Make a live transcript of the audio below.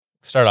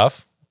start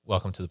off,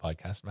 welcome to the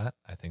podcast, Matt.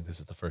 I think this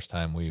is the first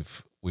time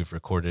we've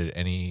recorded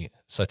any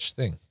such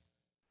thing.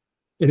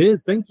 It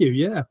is. Thank you.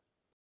 Yeah.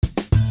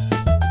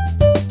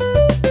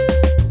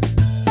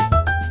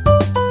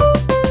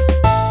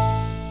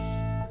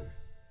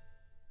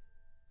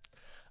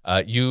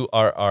 You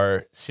are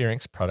our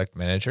Syrinx product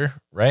manager,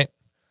 right?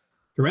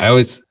 Correct. I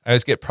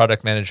always get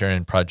product manager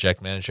and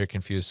project manager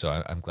confused,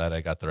 so I'm glad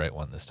I got the right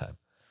one this time.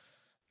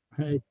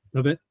 Hey,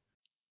 love it.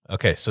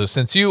 Okay, so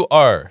since you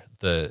are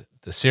the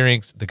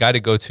Syrinx, the guy to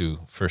go to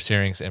for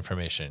Syrinx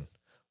information,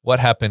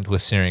 what happened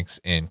with Syrinx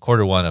in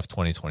Q1 of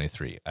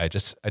 2023? I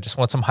just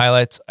want some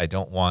highlights. I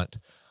don't want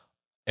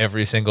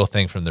every single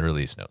thing from the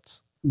release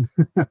notes.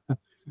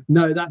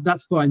 No,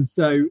 that's fine.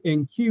 So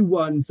in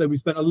Q1, we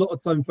spent a lot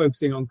of time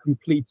focusing on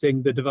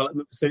completing the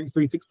development for Syrinx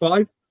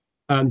 365.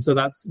 So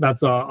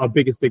that's our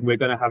biggest thing we're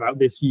going to have out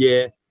this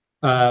year.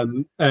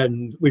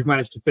 And we've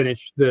managed to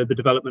finish the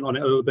development on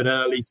it a little bit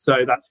early.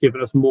 So that's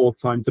given us more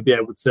time to be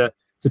able to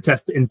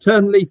test it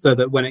internally so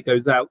that when it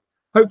goes out,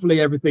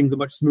 hopefully everything's a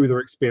much smoother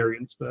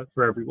experience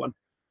for everyone.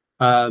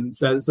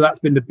 So that's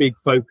been the big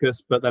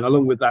focus. But then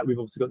along with that, we've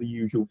also got the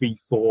usual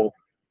V4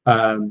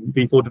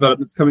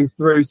 developments coming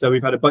through. So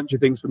we've had a bunch of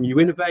things from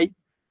Innovate.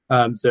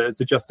 So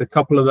just a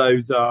couple of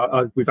those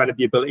we've added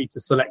the ability to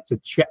select a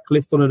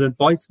checklist on an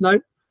advice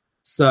note.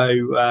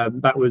 So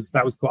that was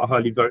quite a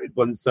highly voted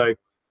one. So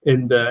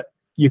in that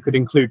you could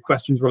include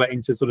questions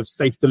relating to sort of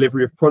safe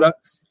delivery of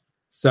products.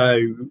 So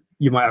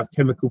you might have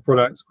chemical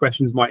products.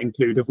 Questions might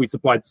include, have we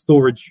supplied the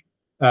storage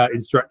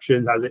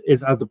instructions?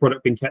 Has the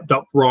product been kept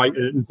upright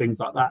and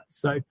things like that?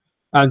 So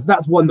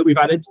that's one that we've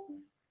added.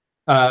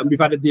 We've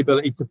added the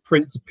ability to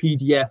print a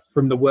PDF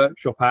from the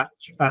workshop app,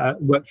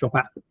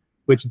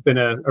 which has been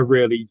a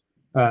really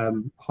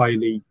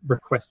highly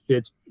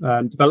requested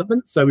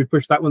development. So we've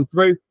pushed that one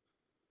through.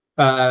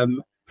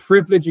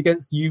 Privilege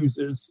against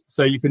users,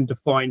 so you can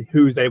define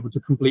who's able to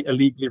complete a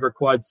legally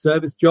required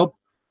service job.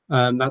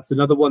 That's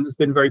another one that's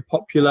been very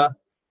popular.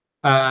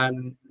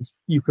 And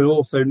you can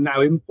also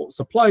now import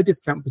supplier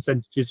discount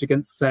percentages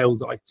against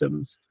sales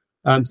items.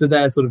 So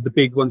they're sort of the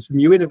big ones from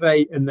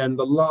Innovate. And then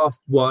the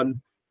last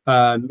one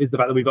is the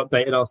fact that we've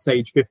updated our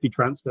Sage 50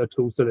 transfer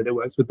tool so that it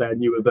works with their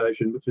newer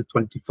version, which is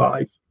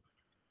 25.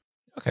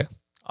 Okay,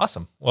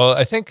 awesome. Well,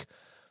 I think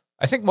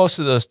most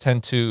of those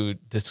tend to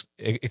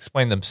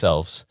explain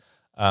themselves,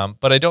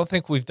 but I don't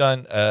think we've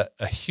done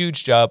a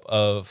huge job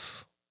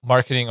of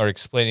marketing or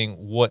explaining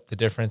what the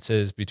difference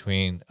is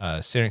between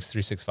Syrinx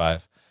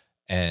 365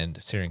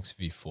 and Syrinx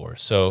V4.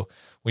 So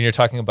when you're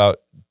talking about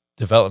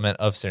development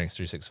of Syrinx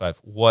 365,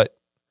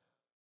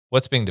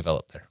 what's being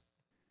developed there?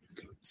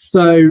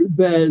 So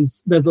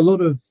there's a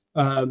lot of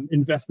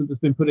investment that's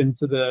been put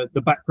into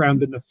the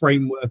background and the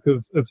framework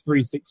of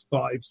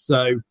 365.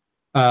 So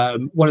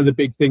one of the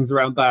big things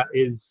around that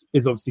is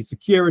obviously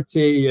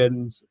security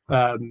and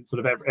sort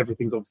of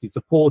everything's obviously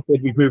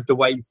supported. We've moved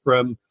away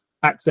from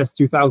Access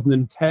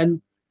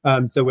 2010,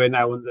 so we're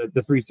now on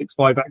the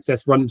 365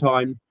 Access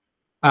runtime.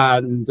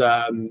 And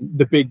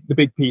the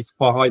big piece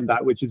behind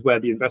that, which is where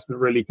the investment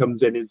really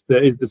comes in, is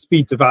the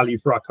speed to value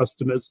for our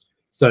customers.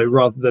 So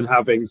rather than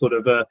having sort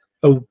of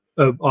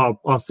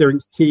our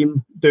Syrinx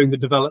team doing the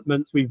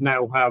developments, we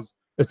now have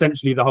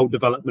essentially the whole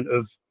development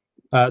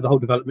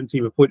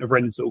team of Point of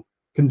Rental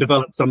can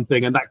develop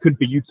something, and that could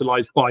be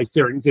utilized by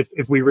Syrinx.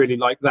 If we really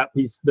like that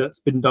piece that's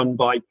been done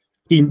by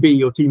Team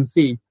B or Team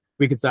C,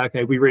 we could say,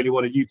 okay, we really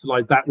want to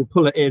utilize that. We'll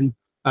pull it in.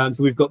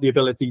 So we've got the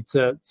ability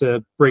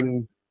to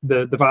bring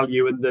the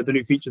value and the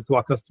new features to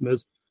our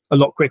customers a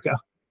lot quicker.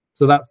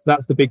 So that's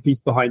the big piece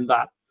behind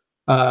that.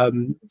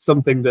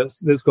 Something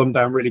that's gone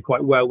down really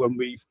quite well when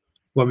we've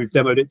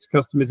demoed it to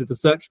customers is the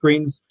search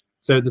screens.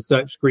 So the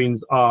search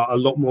screens are a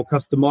lot more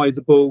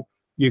customizable.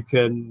 You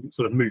can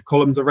sort of move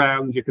columns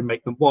around. You can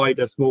make them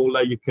wider,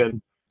 smaller. You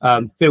can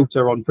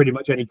filter on pretty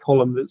much any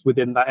column that's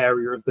within that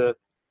area of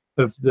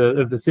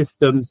the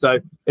system. So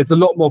it's a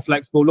lot more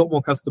flexible, a lot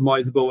more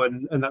customizable,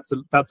 and that's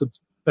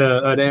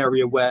an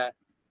area where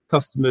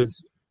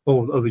customers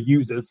or the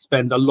users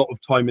spend a lot of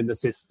time in the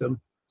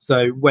system.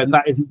 So when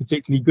that isn't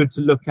particularly good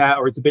to look at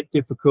or it's a bit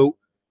difficult,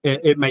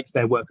 it makes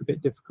their work a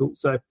bit difficult.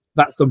 So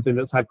that's something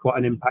that's had quite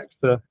an impact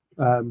for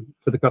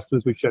the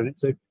customers we've shown it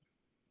to.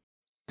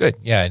 Good.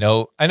 Yeah, I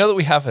know that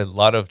we have a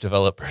lot of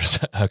developers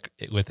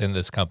within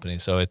this company,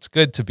 so it's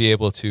good to be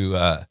able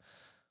to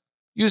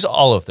use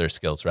all of their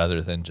skills rather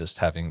than just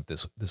having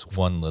this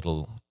one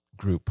little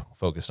group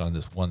focused on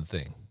this one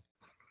thing.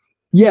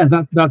 Yeah,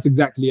 that's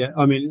exactly it.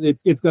 I mean,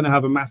 it's going to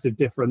have a massive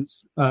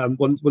difference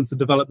once the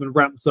development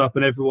ramps up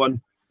and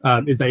everyone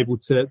is able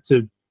to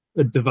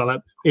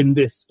develop in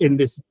this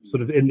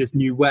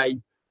new way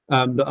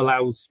that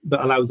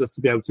allows us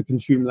to be able to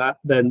consume that.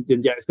 Then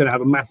yeah, it's going to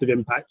have a massive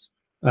impact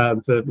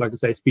for, like I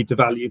say, speed to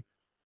value.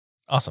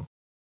 Awesome.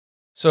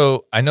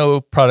 So I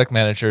know product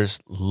managers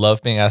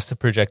love being asked to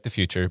project the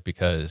future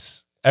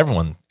because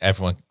everyone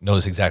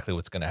knows exactly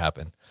what's going to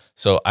happen.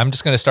 So I'm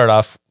just going to start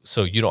off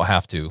so you don't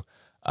have to.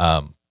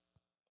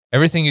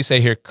 Everything you say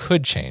here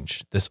could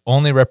change. This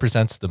only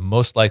represents the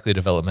most likely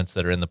developments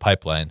that are in the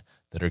pipeline.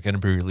 that are going to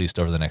be released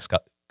over the next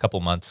couple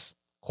months,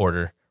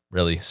 quarter,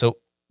 really. So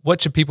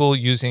what should people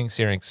using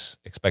Syrinx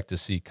expect to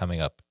see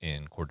coming up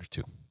in quarter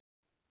two?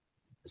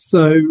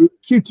 So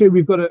Q2,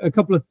 we've got a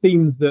couple of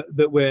themes that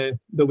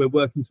we're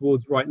working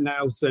towards right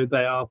now. So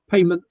they are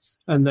payments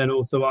and then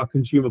also our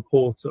consumer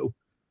portal.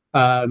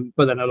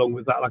 But then along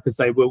with that, like I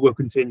say, we'll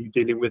continue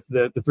dealing with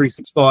the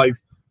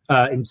 365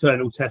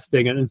 internal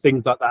testing and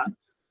things like that,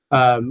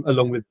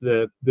 along with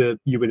the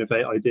you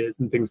innovate ideas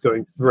and things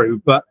going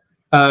through. But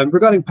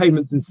regarding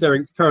payments in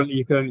Syrinx, currently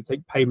you can only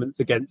take payments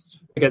against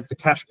the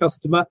cash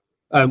customer.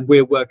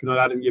 We're working on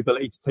adding the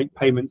ability to take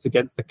payments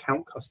against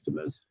account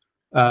customers.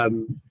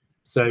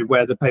 So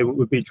where the payment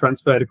would be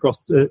transferred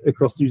across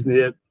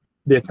using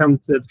the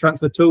account the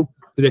transfer tool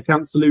to the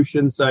account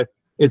solution. So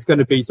it's going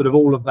to be sort of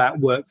all of that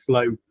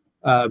workflow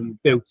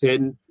built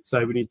in.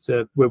 So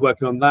we're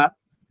working on that.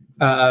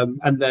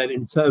 And then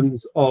in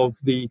terms of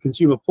the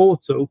consumer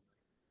portal,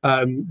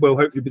 we'll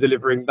hopefully be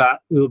delivering that.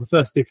 The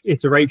first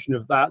iteration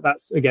of that.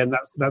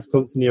 That's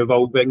constantly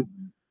evolving.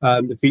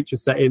 The feature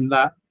set in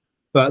that,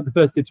 but the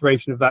first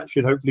iteration of that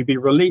should hopefully be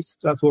released.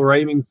 That's what we're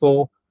aiming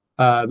for.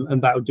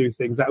 And that will do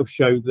things. That will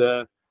show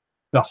the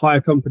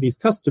hire company's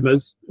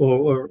customers,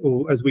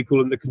 or as we call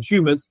them, the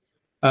consumers.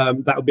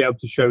 That will be able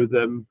to show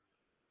them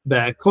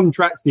their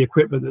contracts, the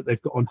equipment that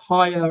they've got on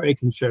hire. It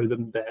can show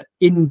them their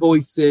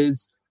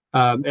invoices.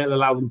 It'll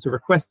allow them to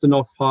request an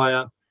off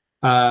hire.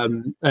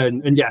 And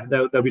yeah,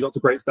 there'll be lots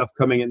of great stuff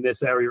coming in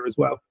this area as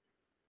well.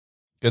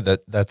 Good.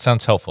 That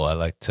sounds helpful. I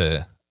like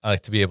to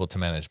be able to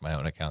manage my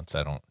own accounts.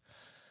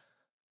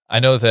 I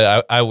know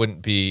that I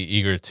wouldn't be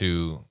eager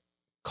to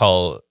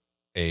call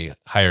a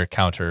hire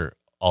counter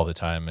all the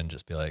time and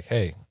just be like,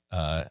 hey,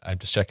 I'm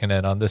just checking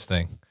in on this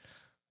thing.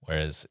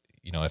 Whereas,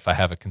 if I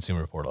have a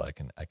consumer portal, I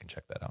can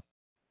check that out.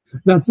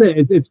 That's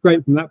it. It's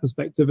great from that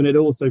perspective, and it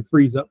also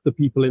frees up the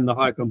people in the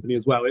hire company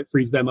as well. It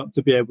frees them up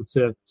to be able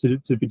to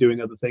be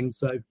doing other things.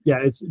 So yeah,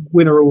 it's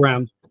winner all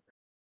round.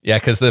 Yeah,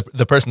 because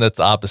the person that's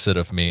the opposite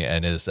of me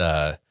and is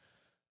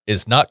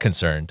not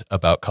concerned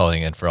about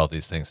calling in for all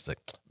these things. It's like,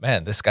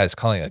 man, this guy's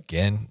calling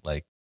again.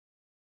 Like,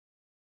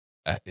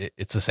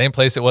 it's the same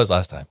place it was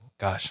last time.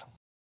 Gosh.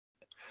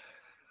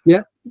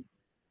 Yeah.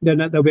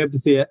 No, they'll be able to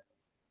see it.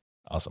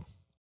 Awesome.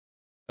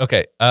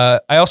 Okay. I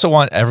also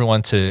want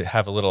everyone to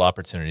have a little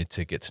opportunity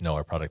to get to know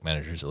our product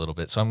managers a little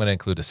bit. So I'm going to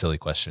include a silly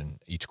question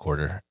each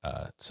quarter.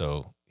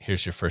 So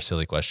here's your first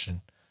silly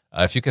question.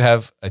 If you could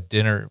have a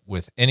dinner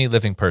with any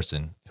living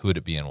person, who would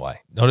it be and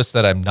why? Notice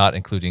that I'm not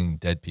including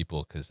dead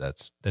people because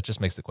that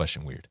just makes the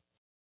question weird.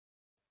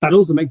 That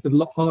also makes it a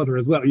lot harder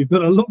as well. You've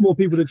got a lot more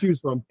people to choose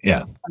from.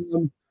 Yeah.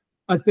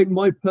 I think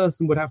my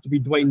person would have to be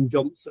Dwayne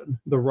Johnson,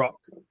 The Rock.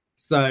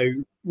 So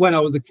when I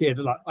was a kid,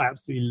 I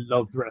absolutely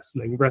loved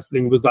wrestling.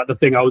 Wrestling was like the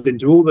thing I was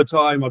into all the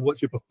time. I'd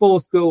watch it before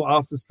school,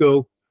 after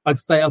school. I'd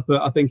stay up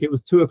at, I think it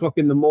was 2:00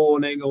 in the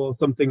morning or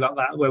something like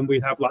that, when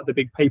we'd have like the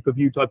big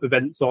pay-per-view type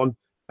events on.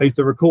 I used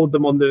to record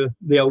them on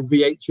the old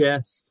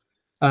VHS.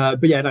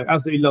 But yeah, no,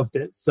 absolutely loved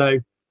it. So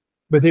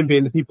with him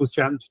being the People's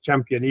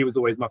Champion, he was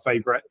always my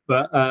favorite.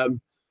 But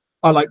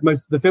I like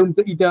most of the films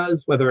that he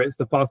does, whether it's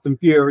the Fast and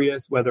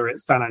Furious, whether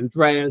it's San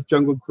Andreas,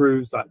 Jungle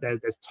Cruise. Like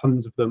there's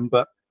tons of them,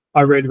 but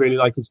I really, really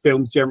like his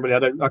films generally.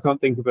 I can't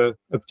think of a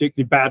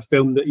particularly bad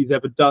film that he's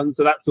ever done,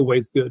 so that's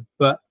always good.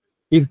 But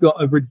he's got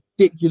a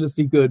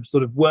ridiculously good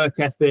sort of work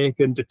ethic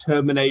and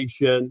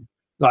determination,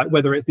 like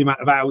whether it's the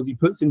amount of hours he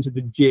puts into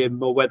the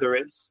gym or whether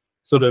it's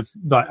sort of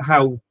like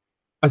how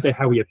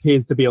he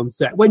appears to be on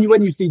set. When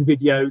you see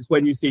videos,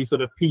 when you see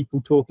sort of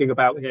people talking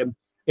about him,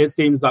 it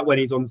seems like when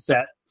he's on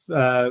set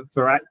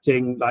for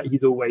acting, like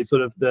he's always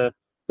sort of the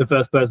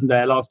first person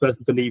there, last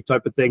person to leave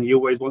type of thing. He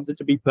always wants it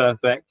to be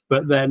perfect.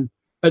 But then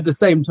at the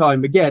same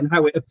time, again,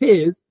 how it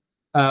appears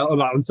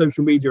on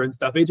social media and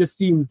stuff, it just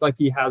seems like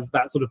he has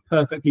that sort of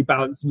perfectly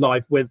balanced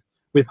life with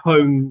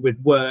home, with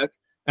work,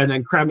 and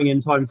then cramming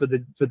in time for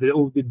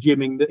all the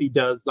gymming that he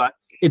does. Like,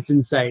 it's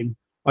insane.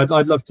 I'd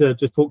love to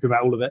just talk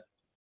about all of it.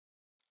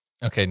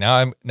 Okay, now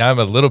I'm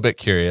a little bit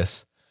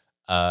curious.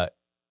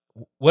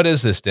 What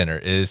is this dinner?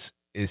 Is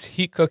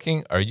he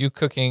cooking? Are you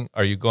cooking?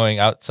 Are you going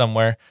out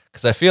somewhere?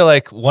 Because I feel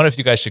like one of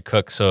you guys should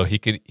cook, so he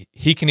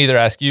can either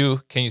ask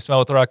you, "Can you smell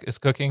what the Rock is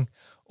cooking?"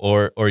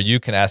 or you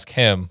can ask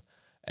him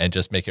and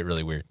just make it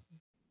really weird.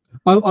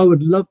 I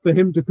would love for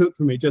him to cook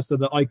for me just so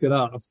that I could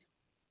ask.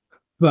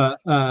 But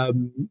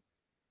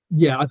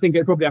yeah, I think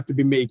it'd probably have to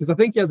be me because I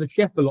think he has a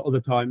chef a lot of the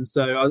time.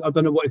 So I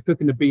don't know what his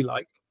cooking would be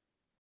like.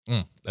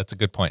 That's a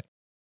good point.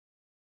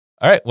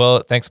 All right.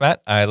 Well, thanks,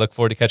 Matt. I look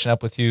forward to catching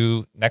up with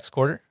you next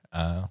quarter.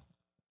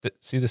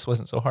 See, this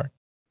wasn't so hard.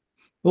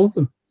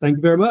 Awesome. Thank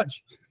you very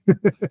much.